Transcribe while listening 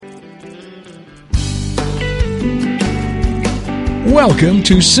Welcome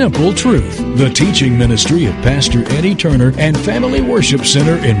to Simple Truth, the teaching ministry of Pastor Eddie Turner and Family Worship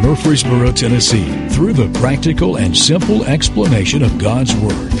Center in Murfreesboro, Tennessee. Through the practical and simple explanation of God's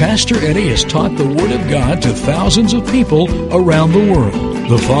Word, Pastor Eddie has taught the Word of God to thousands of people around the world.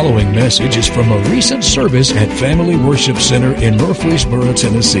 The following message is from a recent service at Family Worship Center in Murfreesboro,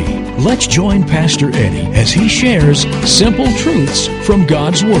 Tennessee. Let's join Pastor Eddie as he shares simple truths from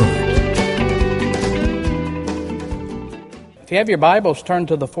God's Word. If you have your Bibles, turn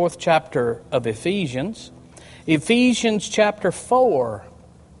to the 4th chapter of Ephesians. Ephesians chapter 4.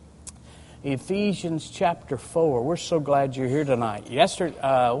 Ephesians chapter 4. We're so glad you're here tonight. Yesterday,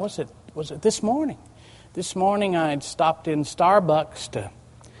 was it this morning? This morning I had stopped in Starbucks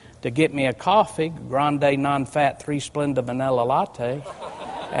to get me a coffee, grande non-fat 3 Splenda vanilla latte,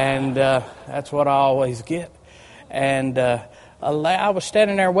 and that's what I always get. And I was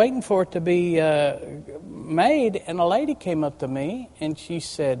standing there waiting for it to be made, and a lady came up to me and she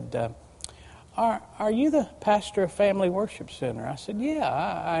said, "Are you the pastor of Family Worship Center?" I said, "Yeah,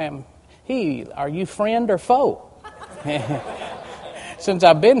 I am." Are you friend or foe? Since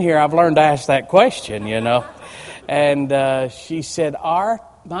I've been here, I've learned to ask that question, you know. And she said,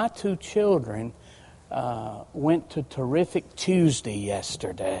 my 2 children went to Terrific Tuesday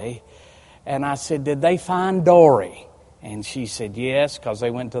yesterday. And I said, "Did they find Dory?" And she said, "Yes," because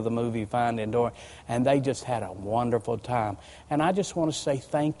they went to the movie Finding Dory. And they just had a wonderful time. And I just want to say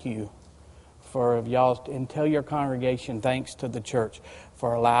thank you for y'all, and tell your congregation thanks to the church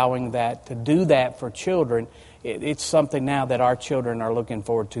for allowing that, to do that for children. It's something now that our children are looking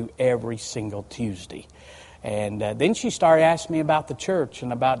forward to every single Tuesday. And then she started asking me about the church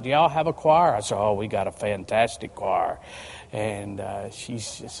and about, do y'all have a choir? I said, "Oh, we got a fantastic choir." And she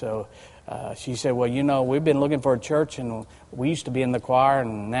said, "Well, you know, we've been looking for a church, and we used to be in the choir,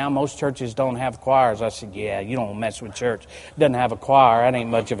 and now most churches don't have choirs." I said, "Yeah, you don't mess with church. Doesn't have a choir. That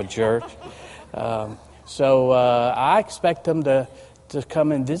ain't much of a church." So I expect them to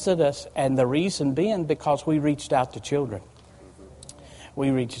come and visit us, and the reason being because we reached out to children. We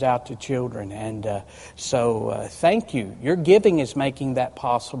reached out to children, and so thank you. Your giving is making that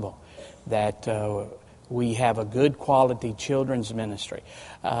possible, that we have a good quality children's ministry.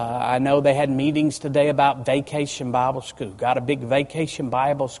 I know they had meetings today about Vacation Bible School. Got a big Vacation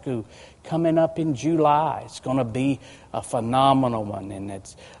Bible School coming up in July. It's going to be a phenomenal one, and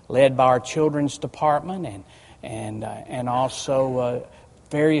it's led by our children's department and also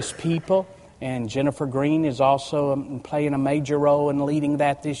various people. And Jennifer Green is also playing a major role in leading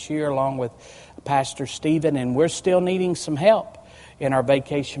that this year, along with Pastor Stephen. And we're still needing some help in our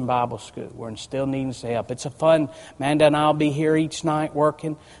Vacation Bible School. We're still needing some help. It's a fun. Amanda and I'll be here each night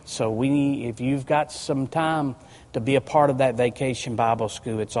working. So if you've got some time to be a part of that Vacation Bible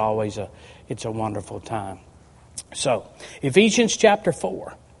School, it's a wonderful time. So Ephesians chapter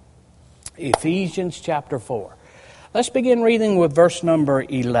 4. Ephesians chapter 4. Let's begin reading with verse number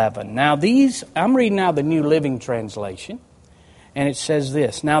 11. Now I'm reading now the New Living Translation, and it says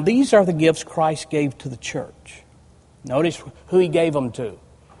this: "Now these are the gifts Christ gave to the church." Notice who He gave them to.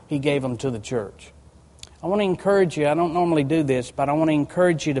 He gave them to the church. I want to encourage you, I don't normally do this, but I want to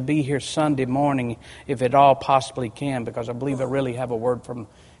encourage you to be here Sunday morning if at all possibly can, because I believe I really have a word from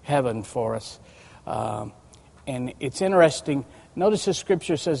heaven for us. And it's interesting. Notice the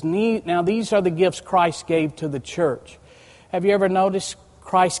scripture says, "Now these are the gifts Christ gave to the church." Have you ever noticed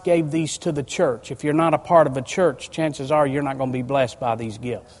Christ gave these to the church? If you're not a part of a church, chances are you're not going to be blessed by these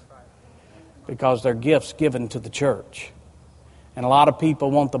gifts, because they're gifts given to the church. And a lot of people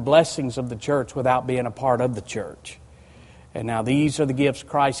want the blessings of the church without being a part of the church. And now these are the gifts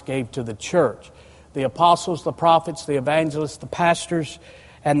Christ gave to the church: the apostles, the prophets, the evangelists, the pastors,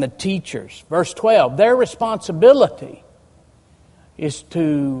 and the teachers. Verse 12, their responsibility is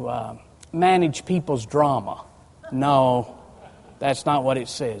to manage people's drama. No, that's not what it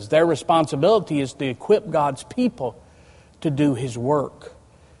says. Their responsibility is to equip God's people to do His work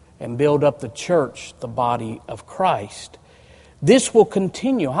and build up the church, the body of Christ. This will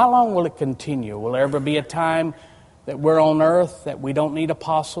continue. How long will it continue? Will there ever be a time that we're on earth that we don't need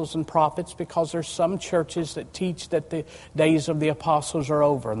apostles and prophets? Because there's some churches that teach that the days of the apostles are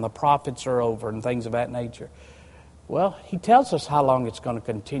over and the prophets are over and things of that nature. Well, He tells us how long it's going to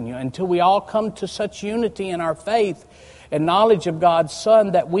continue, until we all come to such unity in our faith and knowledge of God's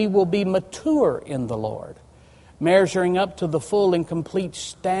Son that we will be mature in the Lord, measuring up to the full and complete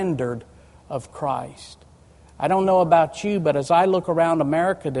standard of Christ. I don't know about you, but as I look around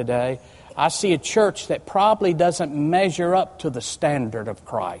America today, I see a church that probably doesn't measure up to the standard of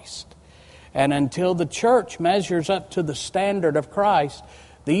Christ. And until the church measures up to the standard of Christ,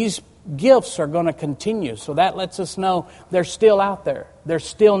 These gifts are going to continue. So that lets us know they're still out there. They're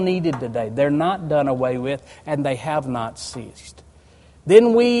still needed today. They're not done away with, and they have not ceased.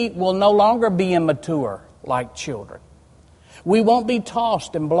 Then we will no longer be immature like children. We won't be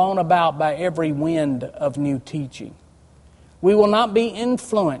tossed and blown about by every wind of new teaching. We will not be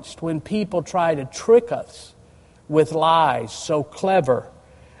influenced when people try to trick us with lies so clever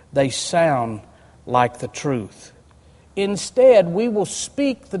they sound like the truth. Instead, we will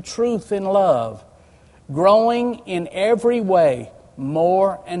speak the truth in love, growing in every way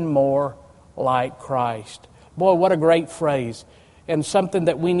more and more like Christ. Boy, what a great phrase, and something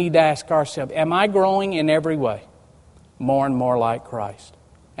that we need to ask ourselves. Am I growing in every way more and more like Christ?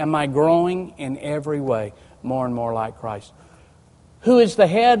 Am I growing in every way more and more like Christ? Who is the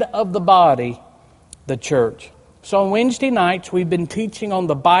head of the body? The church. So on Wednesday nights, we've been teaching on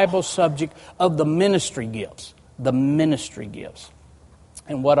the Bible subject of the ministry gifts. The ministry gifts.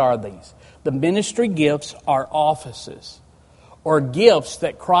 And what are these? The ministry gifts are offices or gifts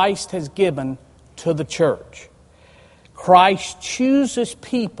that Christ has given to the church. Christ chooses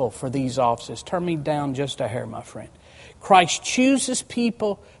people for these offices. Turn me down just a hair, my friend. Christ chooses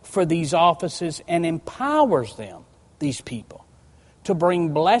people for these offices and empowers them, these people, to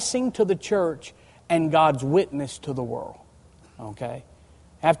bring blessing to the church and God's witness to the world. Okay?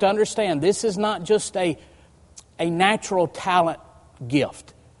 You have to understand, this is not just a natural talent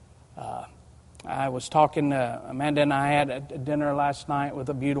gift. I was talking, Amanda and I had a dinner last night with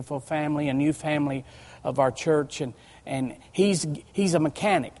a beautiful family, a new family of our church, and he's a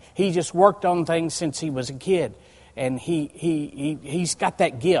mechanic. He just worked on things since he was a kid, and he's got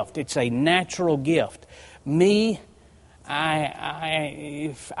that gift. It's a natural gift. Me,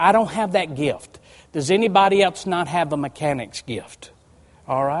 I don't have that gift. Does anybody else not have a mechanic's gift?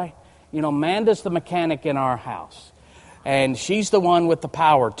 All right? You know, Amanda's the mechanic in our house. And she's the one with the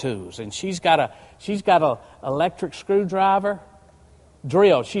power tools. And she's got a electric screwdriver,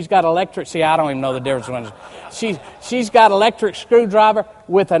 drill. She's got electric, I don't even know the difference. She's got electric screwdriver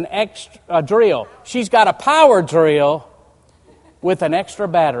with an extra drill. She's got a power drill with an extra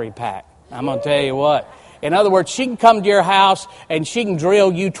battery pack. I'm going to tell you what. In other words, she can come to your house and she can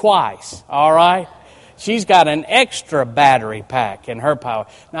drill you twice. All right? She's got an extra battery pack in her power.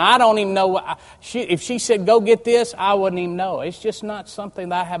 Now, I don't even know. If she said, go get this, I wouldn't even know. It's just not something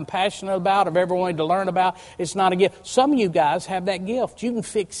that I'm passionate about, I've ever wanted to learn about. It's not a gift. Some of you guys have that gift. You can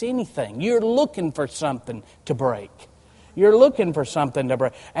fix anything. You're looking for something to break. You're looking for something to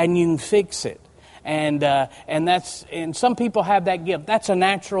break, and you can fix it. And some people have that gift. That's a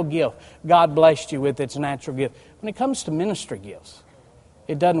natural gift. God blessed you with its natural gift. When it comes to ministry gifts,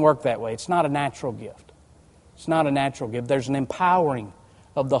 it doesn't work that way. It's not a natural gift. It's not a natural gift. There's an empowering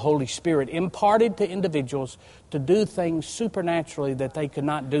of the Holy Spirit imparted to individuals to do things supernaturally that they could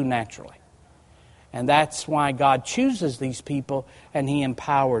not do naturally. And that's why God chooses these people and He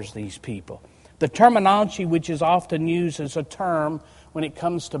empowers these people. The terminology which is often used as a term when it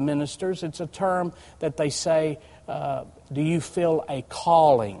comes to ministers, it's a term that they say, do you feel a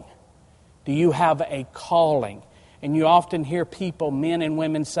calling? Do you have a calling? And you often hear people, men and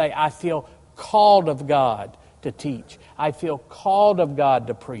women, say, I feel called of God to teach. I feel called of God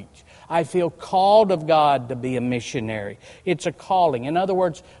to preach. I feel called of God to be a missionary. It's a calling. In other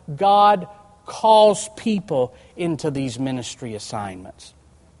words, God calls people into these ministry assignments.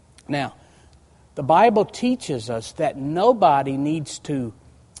 Now, the Bible teaches us that nobody needs to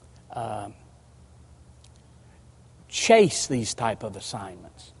chase these type of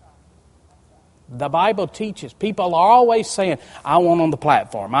assignments. The Bible teaches. People are always saying, I want on the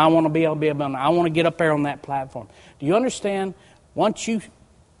platform. I want to be able to I want to get up there on that platform. Do you understand? Once you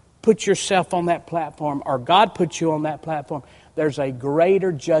put yourself on that platform, or God puts you on that platform, there's a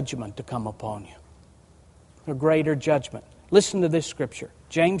greater judgment to come upon you. A greater judgment. Listen to this scripture.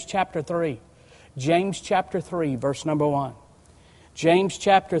 James chapter 3. James chapter 3, verse number 1. James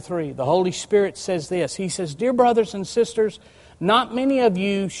chapter 3. The Holy Spirit says this. He says, Dear brothers and sisters, not many of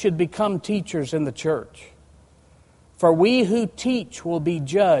you should become teachers in the church, for we who teach will be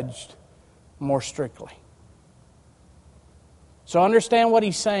judged more strictly. So understand what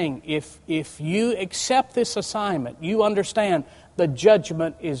he's saying. If you accept this assignment, you understand the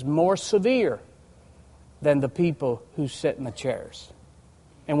judgment is more severe than the people who sit in the chairs.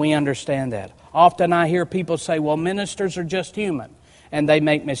 And we understand that. Often I hear people say, well, ministers are just human and they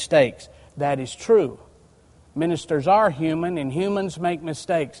make mistakes. That is true. Ministers are human and humans make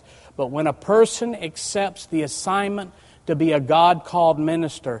mistakes. But when a person accepts the assignment to be a God-called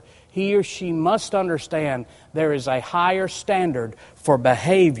minister, he or she must understand there is a higher standard for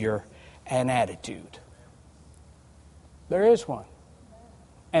behavior and attitude. There is one.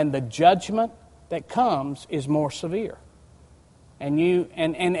 And the judgment that comes is more severe.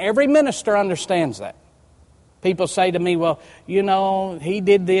 And every minister understands that. People say to me, well, he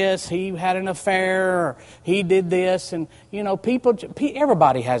did this, he had an affair, or he did this. And,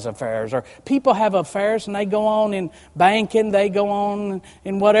 everybody has affairs. Or people have affairs and they go on in banking, they go on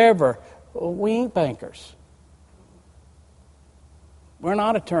in whatever. Well, we ain't bankers. We're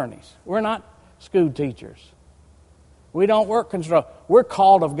not attorneys. We're not school teachers. We don't work construction. We're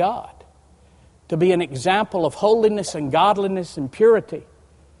called of God to be an example of holiness and godliness and purity.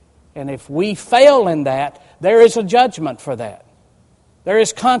 And if we fail in that, there is a judgment for that. There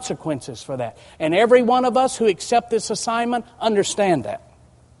is consequences for that. And every one of us who accept this assignment understand that.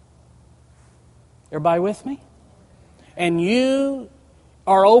 Everybody with me? And you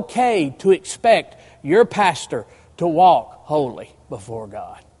are okay to expect your pastor to walk holy before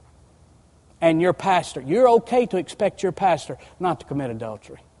God. And you're okay to expect your pastor not to commit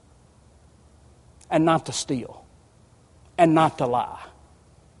adultery. And not to steal. And not to lie.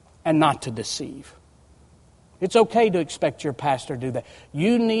 And not to deceive. It's okay to expect your pastor to do that.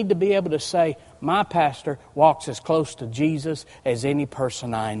 You need to be able to say, my pastor walks as close to Jesus as any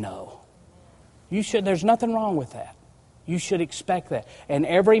person I know. There's nothing wrong with that. You should expect that. And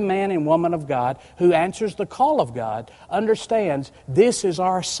every man and woman of God who answers the call of God understands this is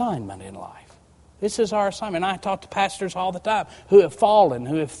our assignment in life. This is our assignment. I talk to pastors all the time who have fallen,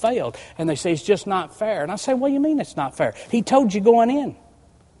 who have failed, and they say it's just not fair. And I say, what do you mean it's not fair? He told you going in.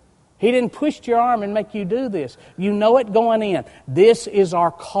 He didn't twist your arm and make you do this. You know it going in. This is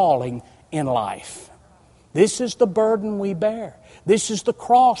our calling in life. This is the burden we bear. This is the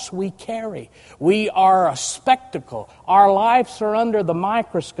cross we carry. We are a spectacle. Our lives are under the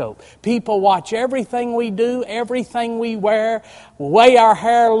microscope. People watch everything we do, everything we wear, the way our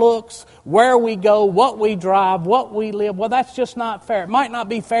hair looks, where we go, what we drive, what we live. Well, that's just not fair. It might not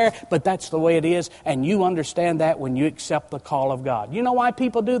be fair, but that's the way it is. And you understand that when you accept the call of God. You know why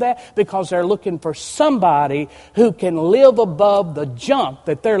people do that? Because they're looking for somebody who can live above the junk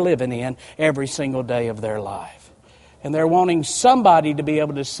that they're living in every single day of their life. And they're wanting somebody to be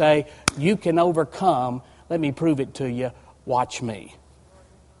able to say, you can overcome. Let me prove it to you. Watch me.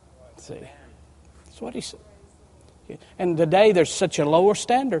 See? That's what he said. And today there's such a lower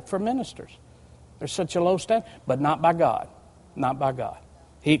standard for ministers. There's such a low standard, but not by God. Not by God.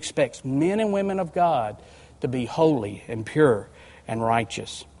 He expects men and women of God to be holy and pure and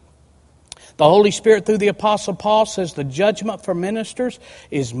righteous. The Holy Spirit through the Apostle Paul says the judgment for ministers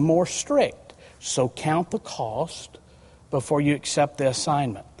is more strict. So count the cost before you accept the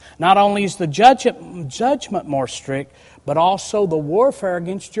assignment. Not only is the judgment more strict, but also the warfare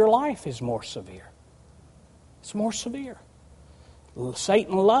against your life is more severe. It's more severe.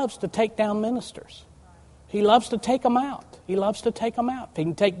 Satan loves to take down ministers. He loves to take them out. He loves to take them out. If he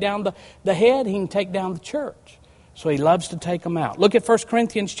can take down the head, he can take down the church. So he loves to take them out. Look at 1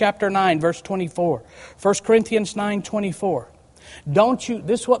 Corinthians chapter 9, verse 24. 1 Corinthians 9:24.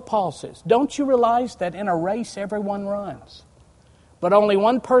 This is what Paul says. Don't you realize that in a race everyone runs, but only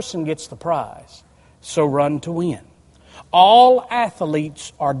one person gets the prize? So run to win. All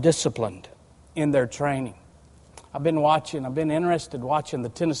athletes are disciplined in their training. I've been interested watching the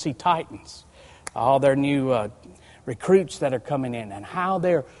Tennessee Titans, all their new recruits that are coming in, and how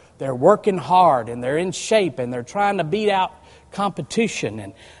they're working hard and they're in shape and they're trying to beat out competition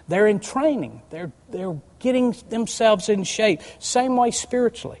and they're in training. They're getting themselves in shape. Same way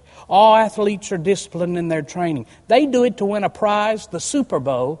spiritually. All athletes are disciplined in their training. They do it to win a prize, the Super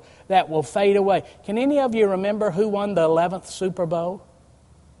Bowl, that will fade away. Can any of you remember who won the 11th Super Bowl?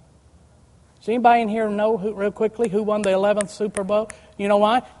 Does anybody in here know real quickly who won the 11th Super Bowl? You know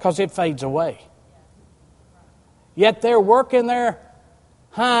why? Because it fades away. Yet they're working their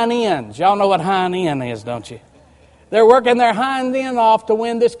hind ends. Y'all know what hind end is, don't you? They're working their hind end off to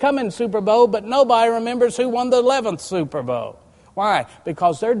win this coming Super Bowl, but nobody remembers who won the 11th Super Bowl. Why?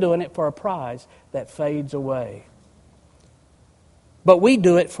 Because they're doing it for a prize that fades away. But we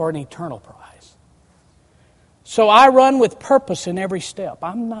do it for an eternal prize. So I run with purpose in every step.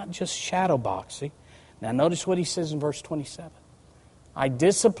 I'm not just shadow boxing. Now notice what he says in verse 27. I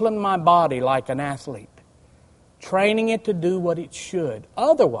discipline my body like an athlete, training it to do what it should.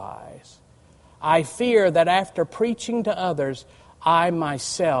 Otherwise, I fear that after preaching to others, I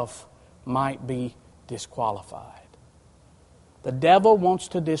myself might be disqualified. The devil wants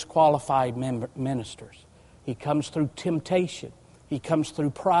to disqualify ministers. He comes through temptation. He comes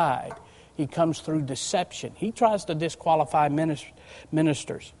through pride. He comes through deception. He tries to disqualify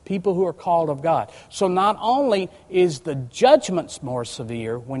ministers, people who are called of God. So not only is the judgments more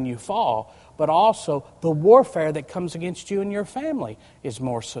severe when you fall, but also the warfare that comes against you and your family is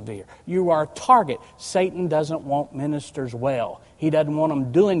more severe. You are a target. Satan doesn't want ministers well. He doesn't want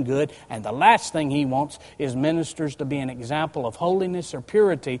them doing good. And the last thing he wants is ministers to be an example of holiness or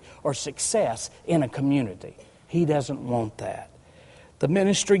purity or success in a community. He doesn't want that. The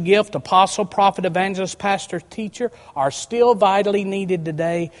ministry gift, apostle, prophet, evangelist, pastor, teacher, are still vitally needed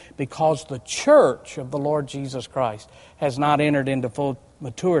today because the church of the Lord Jesus Christ has not entered into full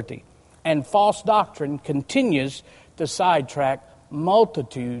maturity. And false doctrine continues to sidetrack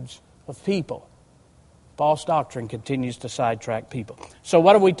multitudes of people. False doctrine continues to sidetrack people. So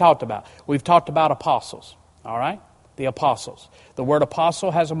what have we talked about? We've talked about apostles, all right? The apostles. The word apostle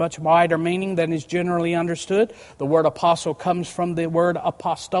has a much wider meaning than is generally understood. The word apostle comes from the word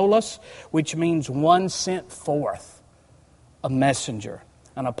apostolos, which means one sent forth, a messenger.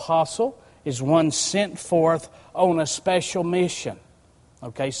 An apostle is one sent forth on a special mission.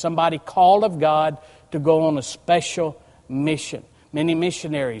 Okay, somebody called of God to go on a special mission. Many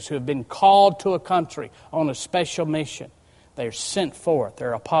missionaries who have been called to a country on a special mission. They're sent forth.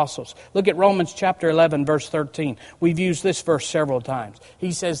 They're apostles. Look at Romans chapter 11, verse 13. We've used this verse several times.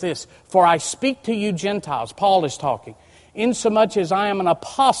 He says this, "For I speak to you Gentiles," Paul is talking, "insomuch as I am an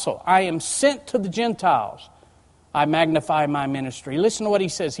apostle, I am sent to the Gentiles. I magnify my ministry." Listen to what he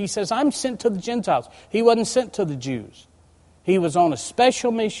says. He says, I'm sent to the Gentiles. He wasn't sent to the Jews. He was on a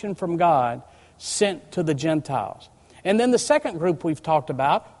special mission from God, sent to the Gentiles. And then the second group we've talked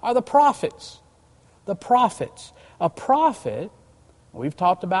about are the prophets. The prophets. A prophet, we've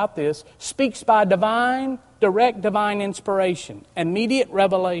talked about this, speaks by direct divine inspiration, immediate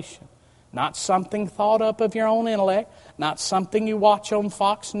revelation. Not something thought up of your own intellect, not something you watch on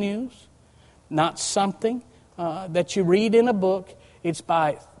Fox News, not something that you read in a book. It's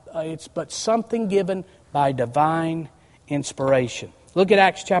but something given by divine inspiration. Look at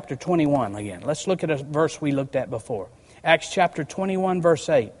Acts chapter 21 again. Let's look at a verse we looked at before. Acts chapter 21, verse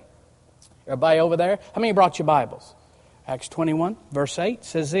 8. Everybody over there? How many brought your Bibles? Acts 21, verse 8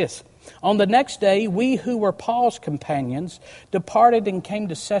 says this. "On the next day, we who were Paul's companions departed and came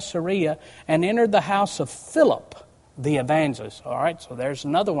to Caesarea and entered the house of Philip, the evangelist." All right, so there's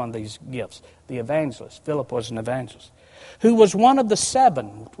another one of these gifts, the evangelist. Philip was an evangelist. "Who was one of the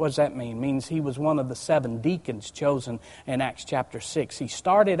 7. What does that mean? It means he was one of the 7 deacons chosen in Acts chapter 6. He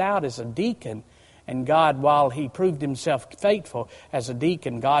started out as a deacon, and God, while he proved himself faithful as a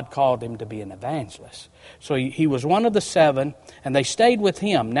deacon, God called him to be an evangelist. So he was one of the 7, and they stayed with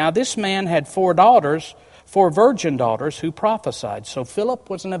him. Now this man had 4 daughters, 4 virgin daughters who prophesied." So Philip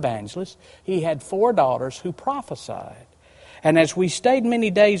was an evangelist. He had 4 daughters who prophesied. "And as we stayed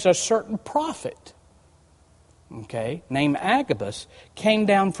many days, a certain prophet, named Agabus, came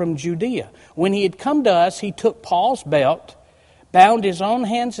down from Judea. When he had come to us, he took Paul's belt, bound his own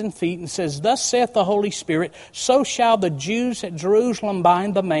hands and feet, and says, 'Thus saith the Holy Spirit, so shall the Jews at Jerusalem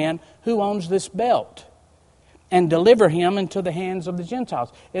bind the man who owns this belt, and deliver him into the hands of the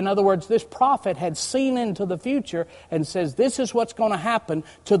Gentiles.'" In other words, this prophet had seen into the future and says, this is what's going to happen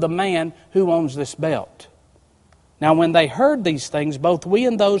to the man who owns this belt. "Now when they heard these things, both we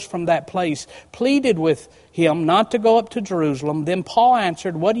and those from that place pleaded with him not to go up to Jerusalem. Then Paul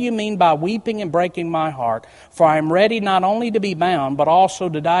answered, 'What do you mean by weeping and breaking my heart? For I am ready not only to be bound, but also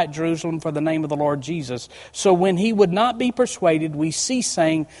to die at Jerusalem for the name of the Lord Jesus.' So when he would not be persuaded, we ceased,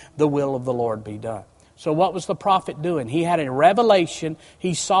 saying, 'The will of the Lord be done.'" So what was the prophet doing? He had a revelation.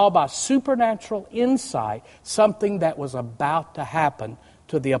 He saw by supernatural insight something that was about to happen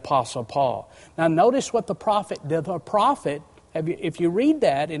to the Apostle Paul. Now notice what the prophet did. The prophet, if you read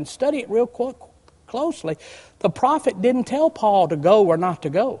that and study it real closely, the prophet didn't tell Paul to go or not to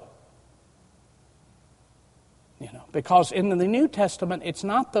go. Because in the New Testament, it's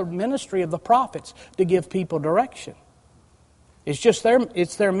not the ministry of the prophets to give people direction. It's just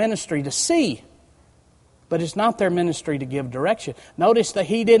their ministry to see. But it's not their ministry to give direction. Notice that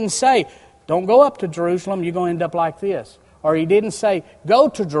he didn't say, "Don't go up to Jerusalem, you're going to end up like this." Or he didn't say, "Go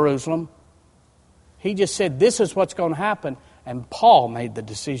to Jerusalem." He just said, "This is what's going to happen." And Paul made the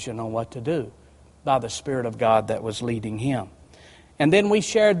decision on what to do by the Spirit of God that was leading him. And then we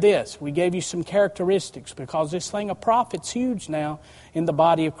shared this. We gave you some characteristics because this thing of prophet's huge now in the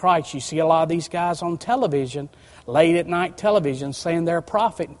body of Christ. You see a lot of these guys on television, late at night television, saying they're a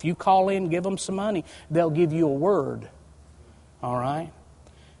prophet. If you call in, give them some money, they'll give you a word. All right?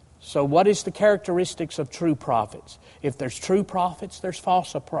 So what is the characteristics of true prophets? If there's true prophets, there's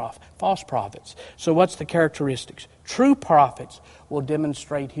false prophets. So what's the characteristics? True prophets will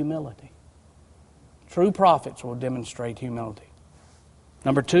demonstrate humility. True prophets will demonstrate humility.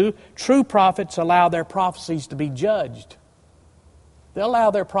 Number 2, true prophets allow their prophecies to be judged. They'll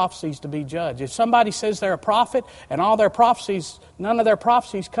allow their prophecies to be judged. If somebody says they're a prophet and all their prophecies, none of their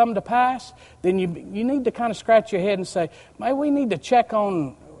prophecies come to pass, then you need to kind of scratch your head and say, maybe we need to check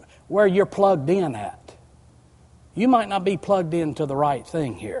on where you're plugged in at. You might not be plugged into the right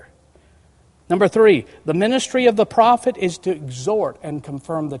thing here. Number 3, the ministry of the prophet is to exhort and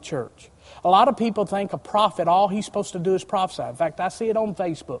confirm the church. A lot of people think a prophet, all he's supposed to do is prophesy. In fact, I see it on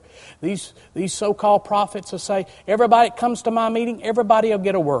Facebook. These so-called prophets will say, everybody that comes to my meeting, everybody will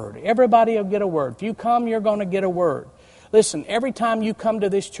get a word. Everybody will get a word. If you come, you're going to get a word. Listen, every time you come to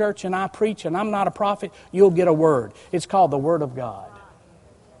this church and I preach and I'm not a prophet, you'll get a word. It's called the Word of God.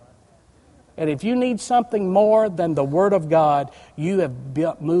 And if you need something more than the Word of God, you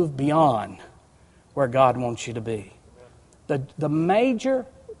have moved beyond where God wants you to be. The major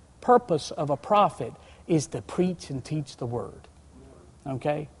purpose of a prophet is to preach and teach the Word.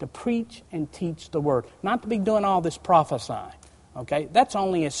 Okay? To preach and teach the Word. Not to be doing all this prophesying. Okay? That's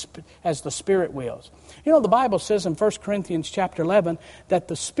only as the Spirit wills. You know, the Bible says in 1 Corinthians chapter 11 that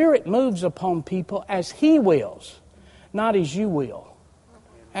the Spirit moves upon people as He wills, not as you will.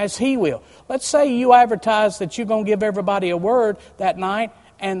 As He will. Let's say you advertise that you're going to give everybody a word that night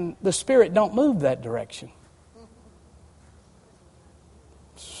and the Spirit don't move that direction.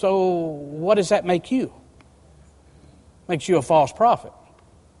 So what does that make you? Makes you a false prophet.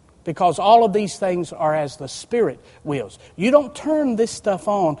 Because all of these things are as the Spirit wills. You don't turn this stuff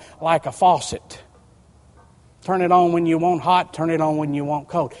on like a faucet. Turn it on when you want hot, turn it on when you want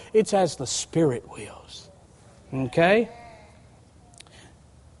cold. It's as the Spirit wills. Okay?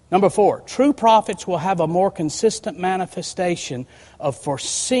 Number 4, true prophets will have a more consistent manifestation of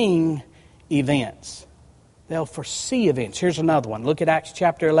foreseeing events. They'll foresee events. Here's another one. Look at Acts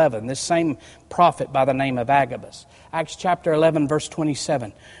chapter 11. This same prophet by the name of Agabus. Acts chapter 11, verse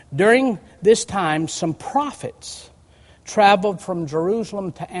 27. During this time, some prophets traveled from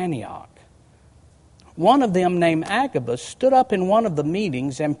Jerusalem to Antioch. One of them, named Agabus, stood up in one of the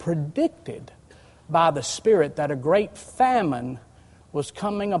meetings and predicted by the Spirit that a great famine was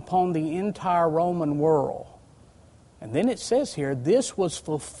coming upon the entire Roman world. And then it says here, this was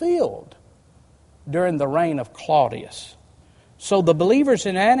fulfilled during the reign of Claudius. So the believers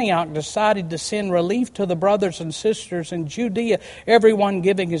in Antioch decided to send relief to the brothers and sisters in Judea, everyone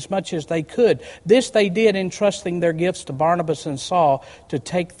giving as much as they could. This they did, entrusting their gifts to Barnabas and Saul to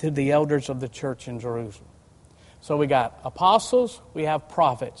take to the elders of the church in Jerusalem. So we got apostles, we have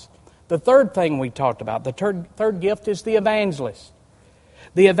prophets. The third thing we talked about, the third gift is the evangelist.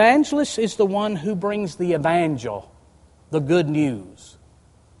 The evangelist is the one who brings the evangel, the good news.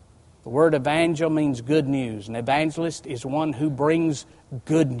 The word evangel means good news. An evangelist is one who brings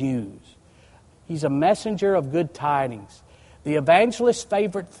good news. He's a messenger of good tidings. The evangelist's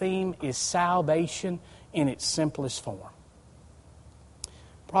favorite theme is salvation in its simplest form.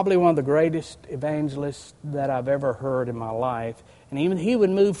 Probably one of the greatest evangelists that I've ever heard in my life. And even he would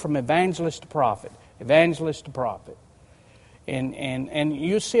move from evangelist to prophet. Evangelist to prophet. And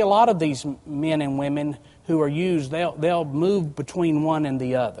you see a lot of these men and women who are used, they'll move between one and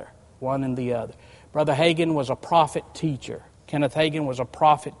the other. One and the other. Brother Hagin was a prophet teacher. Kenneth Hagin was a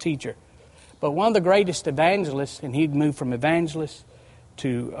prophet teacher. But one of the greatest evangelists, and he'd move from evangelist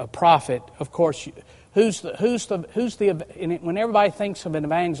to a prophet. Of course, when everybody thinks of an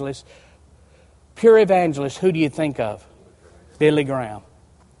evangelist, pure evangelist, who do you think of? Billy Graham.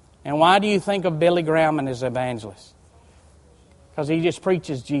 And why do you think of Billy Graham and his evangelist? Because he just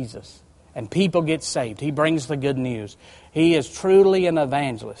preaches Jesus. And people get saved. He brings the good news. He is truly an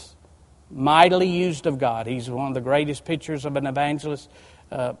evangelist. Mightily used of God. He's one of the greatest pictures of an evangelist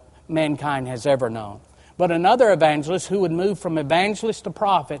mankind has ever known. But another evangelist who would move from evangelist to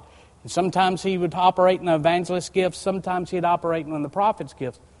prophet, and sometimes he would operate in the evangelist's gifts, sometimes he'd operate in the prophet's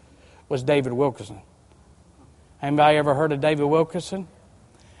gifts, was David Wilkerson. Anybody ever heard of David Wilkerson?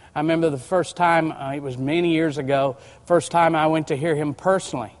 I remember the first time, it was many years ago, first time I went to hear him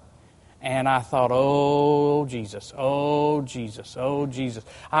personally. And I thought, oh, Jesus, oh, Jesus, oh, Jesus.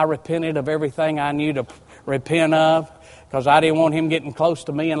 I repented of everything I knew to repent of because I didn't want him getting close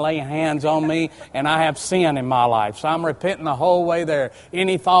to me and laying hands on me. And I have sin in my life. So I'm repenting the whole way there.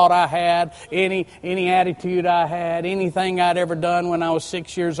 Any thought I had, any attitude I had, anything I'd ever done when I was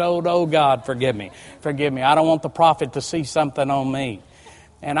 6 years old, oh, God, forgive me. Forgive me. I don't want the prophet to see something on me.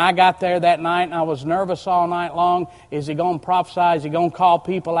 And I got there that night and I was nervous all night long. Is he going to prophesy? Is he going to call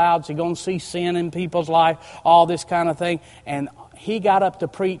people out? Is he going to see sin in people's life? All this kind of thing. And he got up to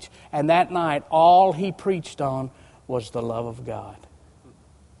preach. And that night, all he preached on was the love of God.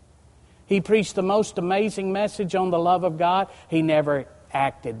 He preached the most amazing message on the love of God. He never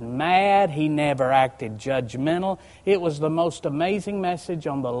acted mad. He never acted judgmental. It was the most amazing message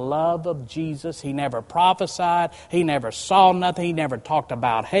on the love of Jesus. He never prophesied. He never saw nothing. He never talked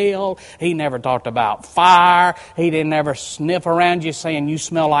about hell. He never talked about fire. He didn't ever sniff around you saying you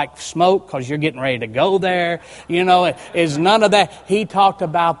smell like smoke because you're getting ready to go there. You know, it's none of that. He talked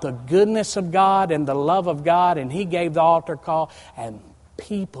about the goodness of God and the love of God, and he gave the altar call, and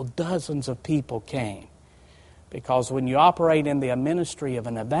dozens of people came. Because when you operate in the ministry of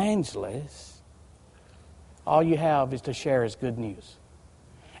an evangelist, all you have is to share His good news.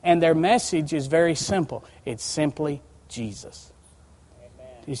 And their message is very simple. It's simply Jesus.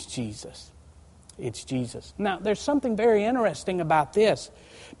 Amen. It's Jesus. It's Jesus. Now, there's something very interesting about this,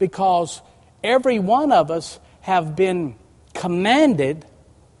 because every one of us have been commanded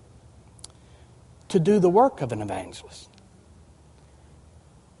to do the work of an evangelist.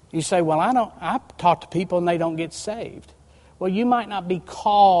 You say, well, I talk to people and they don't get saved. Well, you might not be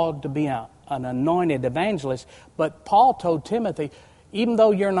called to be an anointed evangelist, but Paul told Timothy, even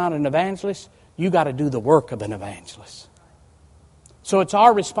though you're not an evangelist, you got to do the work of an evangelist. So it's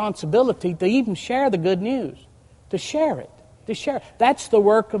our responsibility to even share the good news, to share it, to share. That's the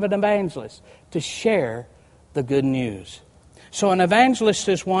work of an evangelist, to share the good news. So an evangelist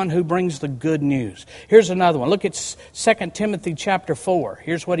is one who brings the good news. Here's another one. Look at 2 Timothy chapter 4.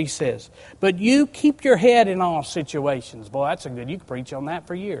 Here's what he says. But you keep your head in all situations. Boy, that's a good, you can preach on that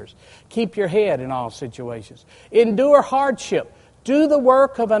for years. Keep your head in all situations. Endure hardship. Do the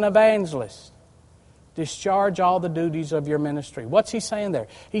work of an evangelist. Discharge all the duties of your ministry. What's he saying there?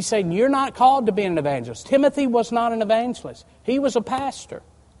 He's saying you're not called to be an evangelist. Timothy was not an evangelist. He was a pastor.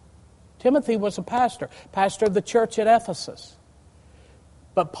 Timothy was a pastor of the church at Ephesus.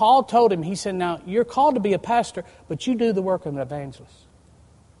 But Paul told him, he said, now, you're called to be a pastor, but you do the work of an evangelist.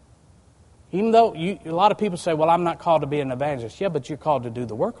 Even though a lot of people say, well, I'm not called to be an evangelist. Yeah, but you're called to do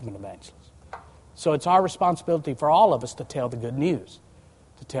the work of an evangelist. So it's our responsibility for all of us to tell the good news.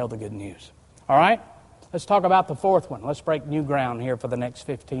 To tell the good news. All right? Let's talk about the fourth one. Let's break new ground here for the next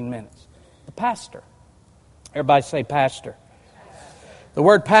 15 minutes. The pastor. Everybody say pastor. The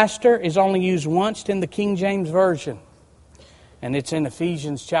word pastor is only used once in the King James Version. And it's in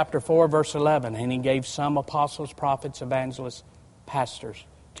Ephesians chapter 4, verse 11. And he gave some apostles, prophets, evangelists, pastors,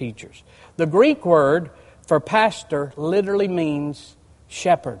 teachers. The Greek word for pastor literally means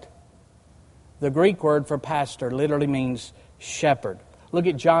shepherd. The Greek word for pastor literally means shepherd. Look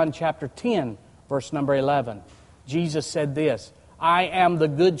at John chapter 10, verse number 11. Jesus said this, I am the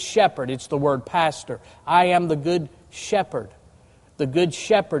good shepherd. It's the word pastor. I am the good shepherd. The good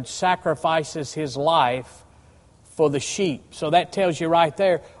shepherd sacrifices his life for the sheep. So that tells you right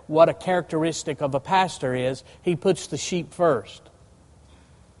there what a characteristic of a pastor is. He puts the sheep first.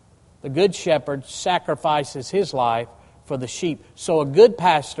 The good shepherd sacrifices his life for the sheep. So a good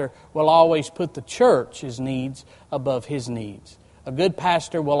pastor will always put the church's needs above his needs. A good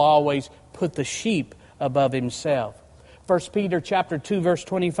pastor will always put the sheep above himself. 1 Peter chapter 2, verse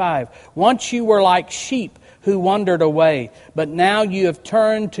 25. Once you were like sheep who wandered away, but now you have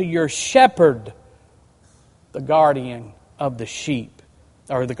turned to your shepherd, the guardian of the sheep,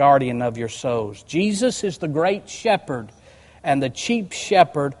 or the guardian of your souls. Jesus is the great shepherd and the chief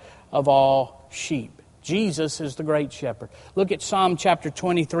shepherd of all sheep. Jesus is the great shepherd. Look at Psalm chapter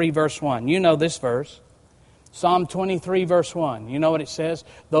 23, verse 1. You know this verse. Psalm 23, verse 1. You know what it says?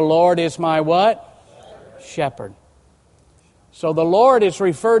 The Lord is my what? Shepherd. So the Lord is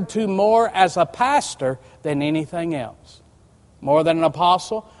referred to more as a pastor than anything else. More than an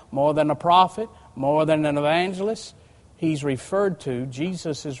apostle, more than a prophet, more than an evangelist. He's referred to,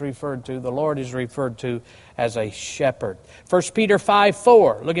 Jesus is referred to, the Lord is referred to as a shepherd. 1 Peter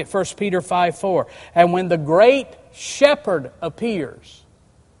 5:4. Look at 1 Peter 5:4. And when the great shepherd appears.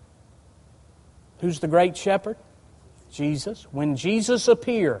 Who's the great shepherd? Jesus. When Jesus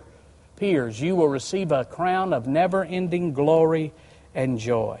appears, you will receive a crown of never-ending glory and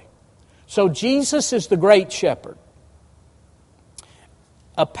joy. So Jesus is the great shepherd.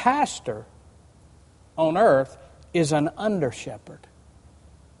 A pastor on earth is an under-shepherd.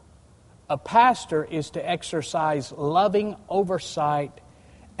 A pastor is to exercise loving oversight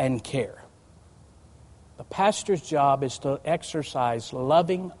and care. The pastor's job is to exercise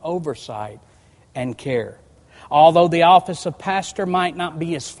loving oversight and care. Although the office of pastor might not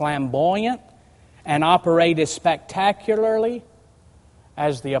be as flamboyant and operate as spectacularly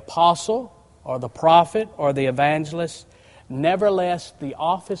as the apostle or the prophet or the evangelist, nevertheless, the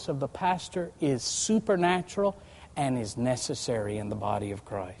office of the pastor is supernatural and is necessary in the body of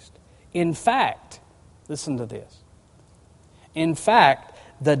Christ. In fact, listen to this. In fact,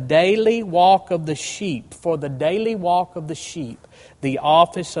 the daily walk of the sheep, for the daily walk of the sheep, the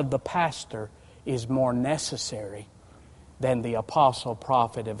office of the pastor is more necessary than the apostle,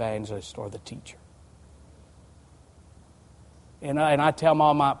 prophet, evangelist, or the teacher. And I tell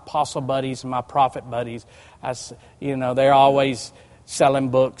all my apostle buddies and my prophet buddies, they're always selling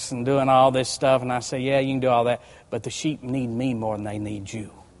books and doing all this stuff. And I say, yeah, you can do all that. But the sheep need me more than they need you.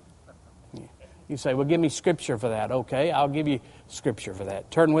 You say, well, give me scripture for that. Okay, I'll give you scripture for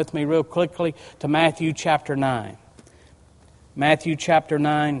that. Turn with me real quickly to Matthew chapter 9. Matthew chapter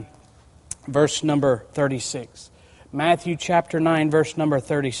 9, verse number 36. Matthew chapter 9, verse number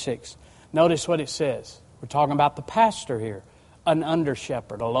 36. Notice what it says. We're talking about the pastor here. An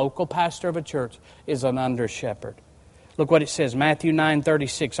under-shepherd. A local pastor of a church is an under-shepherd. Look what it says. Matthew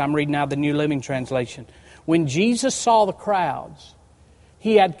 9:36. I'm reading out the New Living Translation. When Jesus saw the crowds,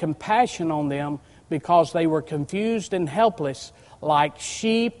 He had compassion on them because they were confused and helpless like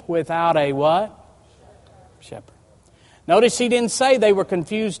sheep without a what? Shepherd. Notice He didn't say they were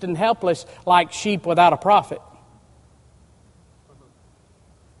confused and helpless like sheep without a prophet.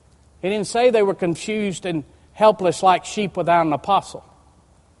 He didn't say they were confused and helpless like sheep without an apostle.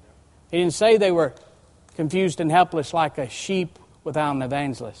 He didn't say they were confused and helpless like a sheep without an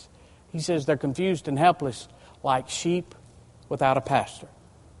evangelist. He says they're confused and helpless like sheep without a pastor,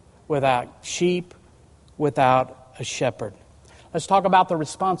 without sheep without a shepherd. Let's talk about the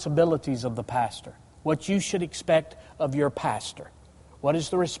responsibilities of the pastor. What you should expect of your pastor. What is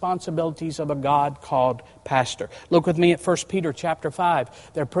the responsibilities of a God-called pastor? Look with me at 1 Peter chapter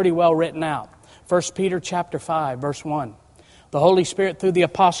 5. They're pretty well written out. 1 Peter chapter 5, verse 1. The Holy Spirit, through the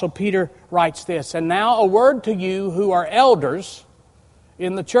Apostle Peter, writes this, "And now a word to you who are elders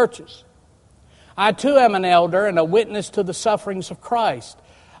in the churches. I too am an elder and a witness to the sufferings of Christ.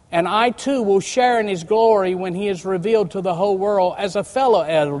 And I too will share in His glory when He is revealed to the whole world. As a fellow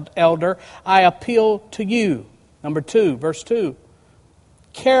elder, I appeal to you." Number 2, verse 2.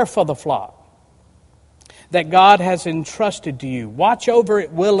 "Care for the flock that God has entrusted to you. Watch over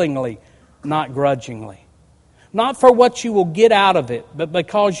it willingly, not grudgingly. Not for what you will get out of it, but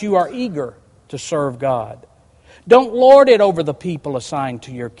because you are eager to serve God. Don't lord it over the people assigned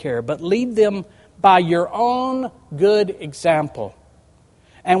to your care, but lead them by your own good example.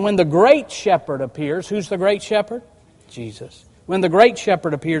 And when the great shepherd appears," who's the great shepherd? Jesus. "When the great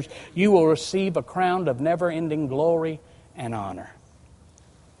shepherd appears, you will receive a crown of never-ending glory and honor."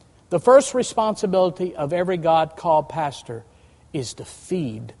 The first responsibility of every God-called pastor is to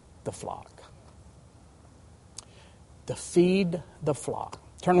feed the flock. To feed the flock.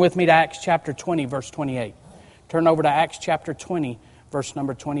 Turn with me to Acts chapter 20, verse 28. Turn over to Acts chapter 20, verse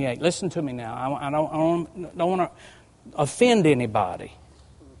number 28. Listen to me now. I don't want to offend anybody.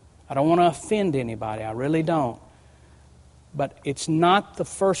 I don't want to offend anybody. I really don't. But it's not the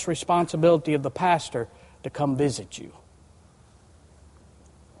first responsibility of the pastor to come visit you.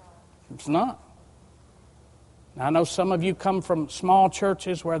 It's not. Now, I know some of you come from small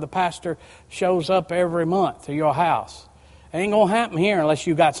churches where the pastor shows up every month to your house. It ain't going to happen here unless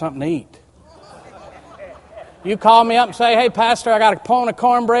you got something to eat. You call me up and say, "Hey, Pastor, I got a pound of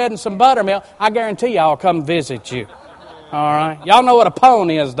cornbread and some buttermilk." I guarantee you I'll come visit you. All right? Y'all know what a pone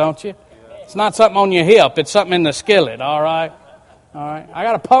is, don't you? It's not something on your hip. It's something in the skillet, all right? All right? I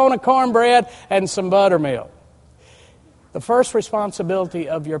got a pound of cornbread and some buttermilk. The first responsibility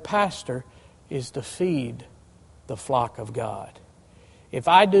of your pastor is to feed the flock of God. If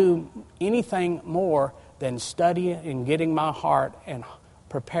I do anything more than study and getting my heart and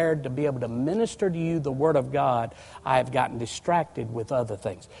prepared to be able to minister to you the Word of God, I have gotten distracted with other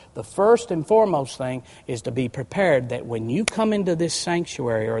things. The first and foremost thing is to be prepared that when you come into this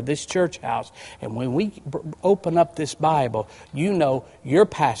sanctuary or this church house, and when we open up this Bible, you know your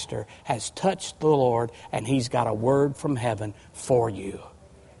pastor has touched the Lord and he's got a word from heaven for you.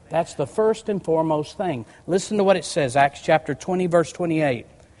 That's the first and foremost thing. Listen to what it says, Acts chapter 20, verse 28.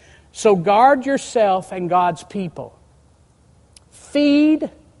 "So guard yourself and God's people. Feed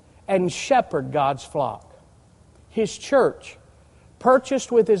and shepherd God's flock, His church,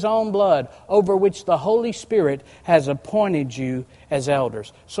 purchased with His own blood, over which the Holy Spirit has appointed you as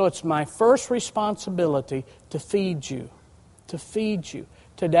elders." So it's my first responsibility to feed you. To feed you.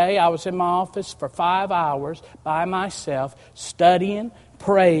 Today I was in my office for 5 hours by myself, studying,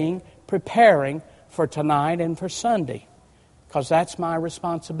 praying, preparing for tonight and for Sunday. Because that's my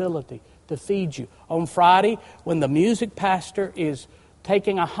responsibility, to feed you. On Friday, when the music pastor is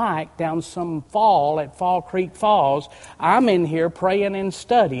taking a hike down some fall at Fall Creek Falls, I'm in here praying and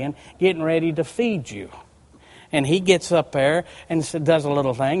studying, getting ready to feed you. And he gets up there and does a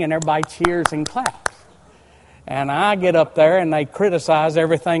little thing, and everybody cheers and claps. And I get up there and they criticize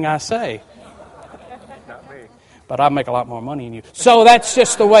everything I say. Not me. But I make a lot more money than you. So that's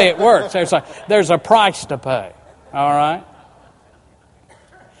just the way it works. There's a price to pay. All right?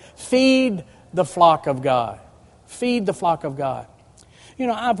 Feed the flock of God. Feed the flock of God. You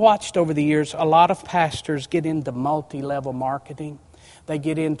know, I've watched over the years a lot of pastors get into multi-level marketing. They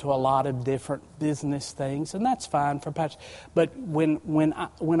get into a lot of different business things, and that's fine for pastors. But when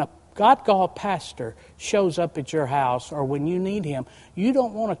a God-called pastor shows up at your house or when you need him, you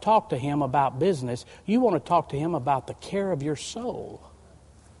don't want to talk to him about business. You want to talk to him about the care of your soul.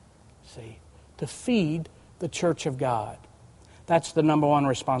 See, to feed the church of God. That's the number one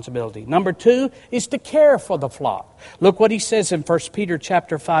responsibility. Number two is to care for the flock. Look what he says in 1 Peter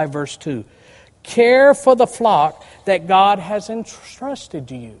chapter 5, verse 2. Care for the flock that God has entrusted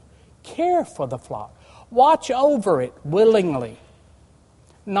to you. Care for the flock. Watch over it willingly,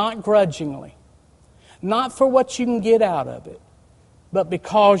 not grudgingly, not for what you can get out of it, but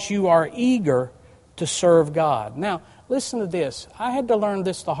because you are eager to serve God. Now, listen to this. I had to learn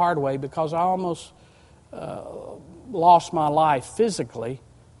this the hard way because I almost lost my life physically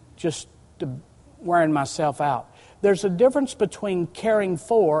just wearing myself out. There's a difference between caring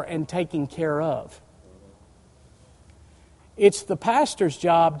for and taking care of. It's the pastor's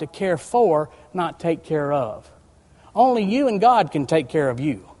job to care for, not take care of. Only you and God can take care of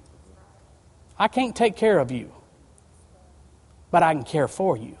you. I can't take care of you, but I can care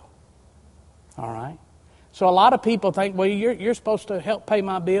for you. All right? So a lot of people think, well, you're supposed to help pay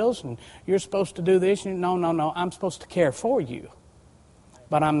my bills and you're supposed to do this. No. I'm supposed to care for you,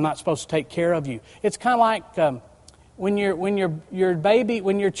 but I'm not supposed to take care of you. It's kind of like when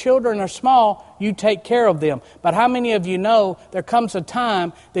your children are small, you take care of them. But how many of you know there comes a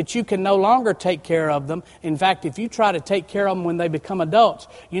time that you can no longer take care of them? In fact, if you try to take care of them when they become adults,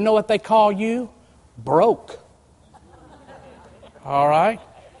 you know what they call you? Broke. All right?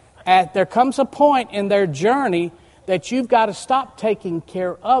 There comes a point in their journey that you've got to stop taking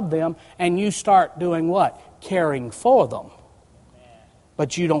care of them and you start doing what? Caring for them.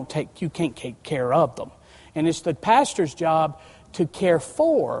 But you can't take care of them. And it's the pastor's job to care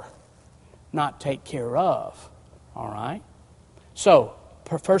for, not take care of. All right? So,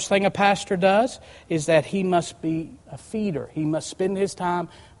 first thing a pastor does is that he must be a feeder. He must spend his time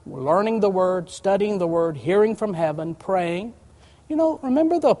learning the Word, studying the Word, hearing from heaven, praying. You know,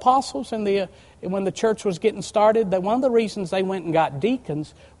 remember the apostles when the church was getting started? That one of the reasons they went and got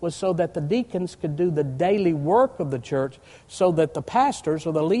deacons was so that the deacons could do the daily work of the church, so that the pastors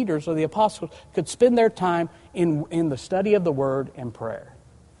or the leaders or the apostles could spend their time in the study of the Word and prayer.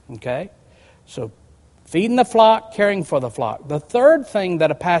 Okay? So, feeding the flock, caring for the flock. The third thing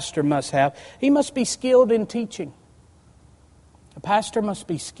that a pastor must have, he must be skilled in teaching. A pastor must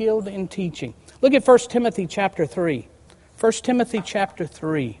be skilled in teaching. Look at 1 Timothy chapter 3. 1 Timothy chapter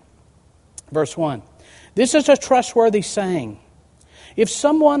 3, verse 1. This is a trustworthy saying. If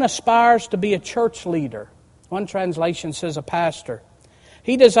someone aspires to be a church leader, one translation says a pastor,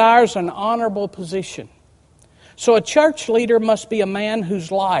 he desires an honorable position. So a church leader must be a man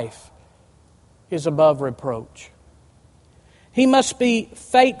whose life is above reproach. He must be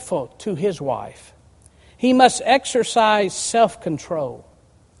faithful to his wife. He must exercise self-control,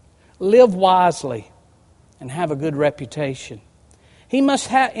 live wisely, and have a good reputation. He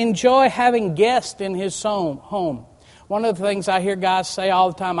must enjoy having guests in his home. One of the things I hear guys say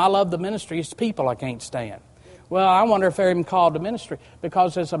all the time, I love the ministry, it's people I can't stand. Well, I wonder if they're even called to ministry.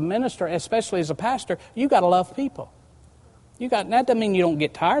 Because as a minister, especially as a pastor, you got to love people. That doesn't mean you don't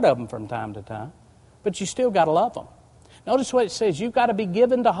get tired of them from time to time, but you still got to love them. Notice what it says. You've got to be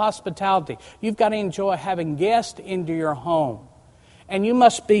given to hospitality. You've got to enjoy having guests into your home. And you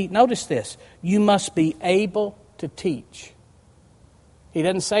must be, notice this, you must be able to teach. He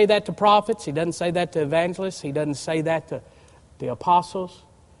doesn't say that to prophets. He doesn't say that to evangelists. He doesn't say that to the apostles.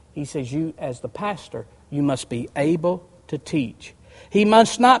 He says you, as the pastor, you must be able to teach. He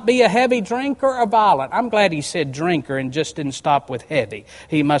must not be a heavy drinker or violent. I'm glad he said drinker and just didn't stop with heavy.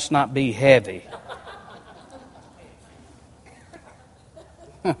 He must not be heavy.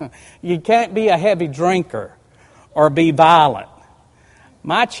 You can't be a heavy drinker or be violent.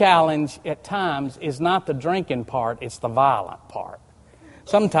 My challenge at times is not the drinking part, it's the violent part.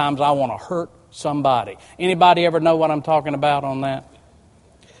 Sometimes I want to hurt somebody. Anybody ever know what I'm talking about on that?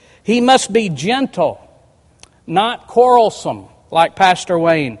 He must be gentle, not quarrelsome, like Pastor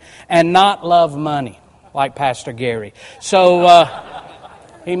Wayne, and not love money, like Pastor Gary. So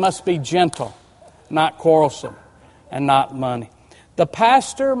he must be gentle, not quarrelsome, and not money. The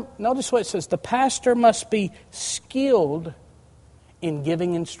pastor, notice what it says, the pastor must be skilled in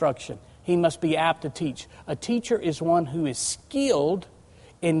giving instruction. He must be apt to teach. A teacher is one who is skilled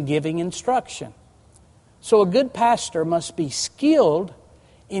in giving instruction. So a good pastor must be skilled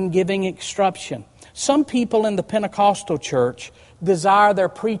in giving instruction. Some people in the Pentecostal church desire their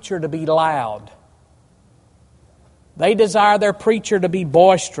preacher to be loud. They desire their preacher to be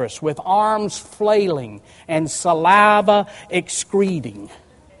boisterous, with arms flailing and saliva excreting.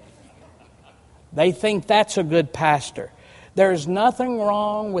 They think that's a good pastor. There's nothing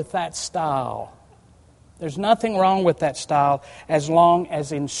wrong with that style. There's nothing wrong with that style as long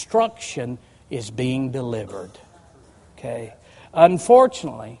as instruction is being delivered. Okay?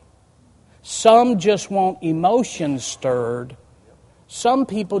 Unfortunately, some just want emotions stirred. Some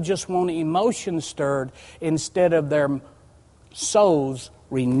people just want emotions stirred instead of their souls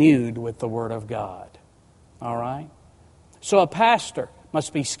renewed with the Word of God. All right? So a pastor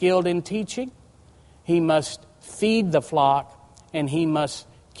must be skilled in teaching. He must feed the flock, and he must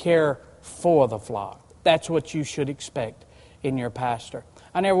care for the flock. That's what you should expect in your pastor.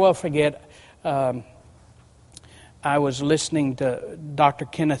 I never will forget, I was listening to Dr.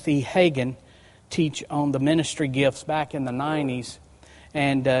 Kenneth E. Hagin teach on the ministry gifts back in the 90s.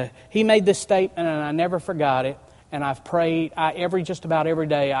 And he made this statement, and I never forgot it. And I've prayed, just about every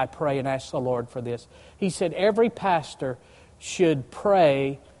day I pray and ask the Lord for this. He said every pastor should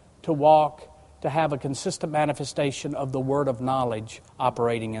pray to have a consistent manifestation of the word of knowledge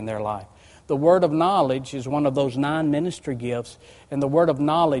operating in their life. The word of knowledge is one of those 9 ministry gifts, and the word of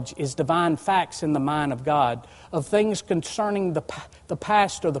knowledge is divine facts in the mind of God of things concerning the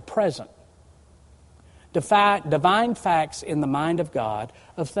past or the present. Divine facts in the mind of God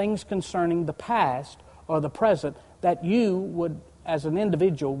of things concerning the past or the present that you would, as an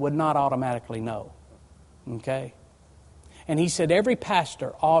individual, would not automatically know. Okay? And he said every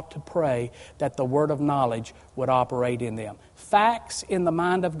pastor ought to pray that the word of knowledge would operate in them. Facts in the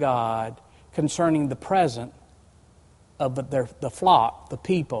mind of God concerning the present of the flock, the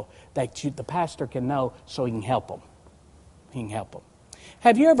people, that the pastor can know so he can help them. He can help them.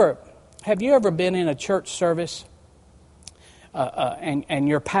 Have you ever been in a church service and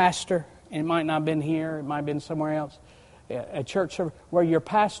your pastor, and it might not have been here, it might have been somewhere else, a church service where your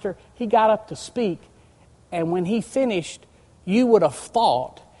pastor, he got up to speak, and when he finished, you would have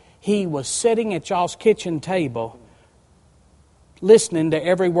thought he was sitting at y'all's kitchen table listening to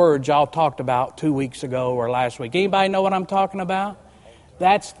every word y'all talked about 2 weeks ago or last week. Anybody know what I'm talking about?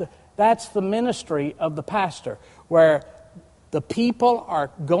 That's the ministry of the pastor, where the people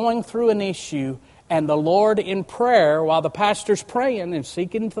are going through an issue, and the Lord in prayer, while the pastor's praying and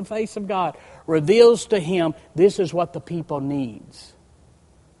seeking the face of God, reveals to him, this is what the people needs.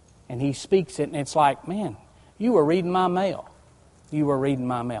 And he speaks it, and it's like, man, you were reading my mail. You were reading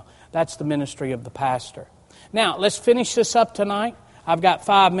my mail. That's the ministry of the pastor. Now, let's finish this up tonight. I've got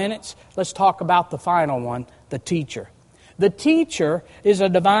 5 minutes. Let's talk about the final one, the teacher. The teacher is a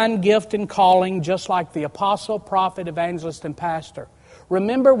divine gift and calling, just like the apostle, prophet, evangelist, and pastor.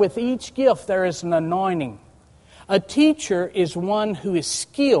 Remember, with each gift there is an anointing. A teacher is one who is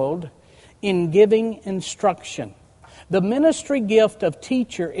skilled in giving instruction. The ministry gift of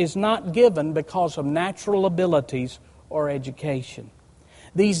teacher is not given because of natural abilities or education.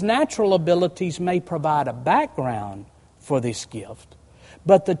 These natural abilities may provide a background for this gift,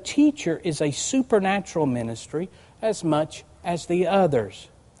 but the teacher is a supernatural ministry as much as the others.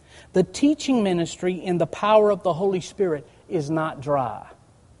 The teaching ministry in the power of the Holy Spirit is not dry.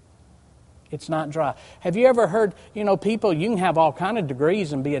 It's not dry. Have you ever heard, people, you can have all kind of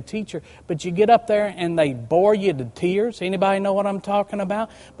degrees and be a teacher, but you get up there and they bore you to tears. Anybody know what I'm talking about?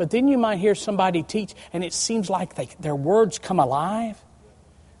 But then you might hear somebody teach and it seems like their words come alive.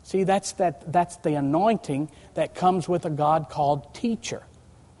 See, that's the anointing that comes with a God called teacher.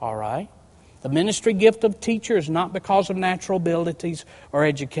 All right? The ministry gift of teacher is not because of natural abilities or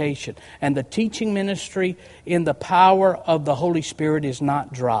education. And the teaching ministry in the power of the Holy Spirit is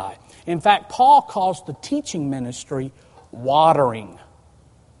not dry. In fact, Paul calls the teaching ministry watering.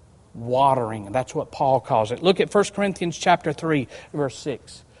 Watering. That's what Paul calls it. Look at 1 Corinthians chapter 3, verse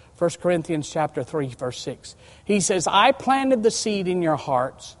 6. 1 Corinthians chapter 3, verse 6. He says, I planted the seed in your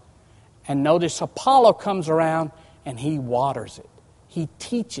hearts. And notice Apollo comes around and he waters it. He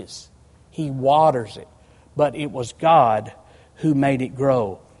teaches. He waters it. But it was God who made it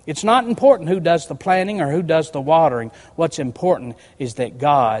grow. It's not important who does the planting or who does the watering. What's important is that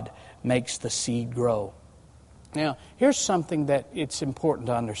God makes the seed grow. Now, here's something that it's important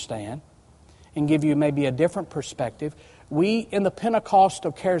to understand and give you maybe a different perspective. We, in the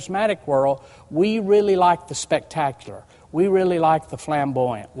Pentecostal charismatic world, we really like the spectacular. We really like the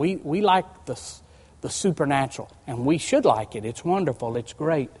flamboyant. We like the supernatural. And we should like it. It's wonderful. It's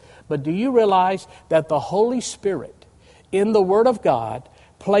great. But do you realize that the Holy Spirit in the Word of God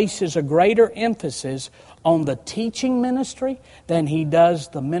places a greater emphasis on the teaching ministry than He does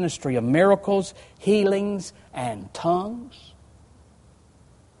the ministry of miracles, healings, and tongues?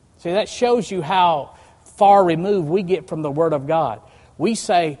 See, that shows you how far removed we get from the Word of God. We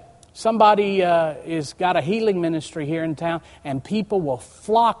say somebody is got a healing ministry here in town, and people will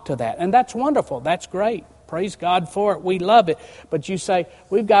flock to that. And that's wonderful. That's great. Praise God for it. We love it. But you say,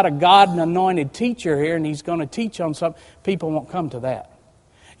 we've got a God-anointed teacher here, and he's going to teach on something. People won't come to that.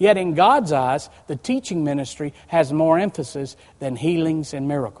 Yet in God's eyes, the teaching ministry has more emphasis than healings and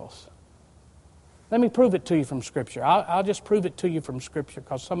miracles. Let me prove it to you from Scripture. I'll just prove it to you from Scripture,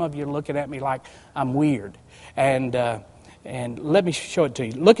 because some of you are looking at me like I'm weird. And let me show it to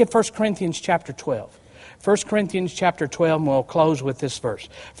you. Look at 1 Corinthians chapter 12. 1 Corinthians chapter 12, and we'll close with this verse.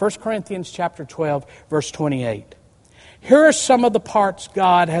 1 Corinthians chapter 12, verse 28. Here are some of the parts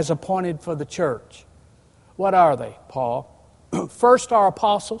God has appointed for the church. What are they, Paul? First are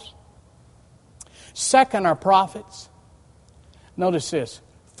apostles. Second are prophets. Notice this.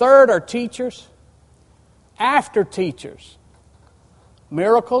 Third are teachers. After teachers,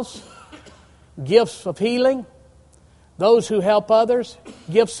 miracles, gifts of healing, those who help others,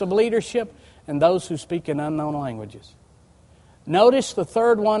 gifts of leadership, and those who speak in unknown languages. Notice the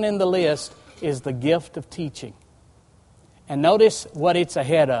third one in the list is the gift of teaching. And notice what it's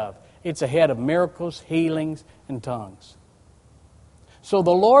ahead of. It's ahead of miracles, healings, and tongues. So the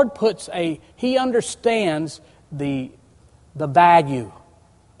Lord He understands the value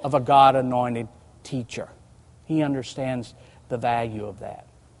of a God-anointed teacher. He understands the value of that.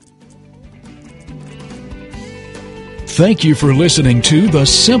 Thank you for listening to The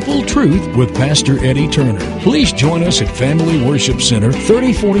Simple Truth with Pastor Eddie Turner. Please join us at Family Worship Center,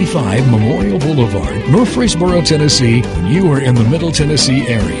 3045 Memorial Boulevard, Murfreesboro, Tennessee, when you are in the Middle Tennessee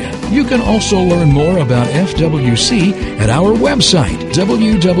area. You can also learn more about FWC at our website,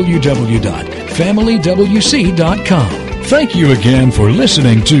 www.familywc.com. Thank you again for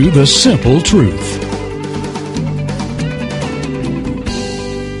listening to The Simple Truth.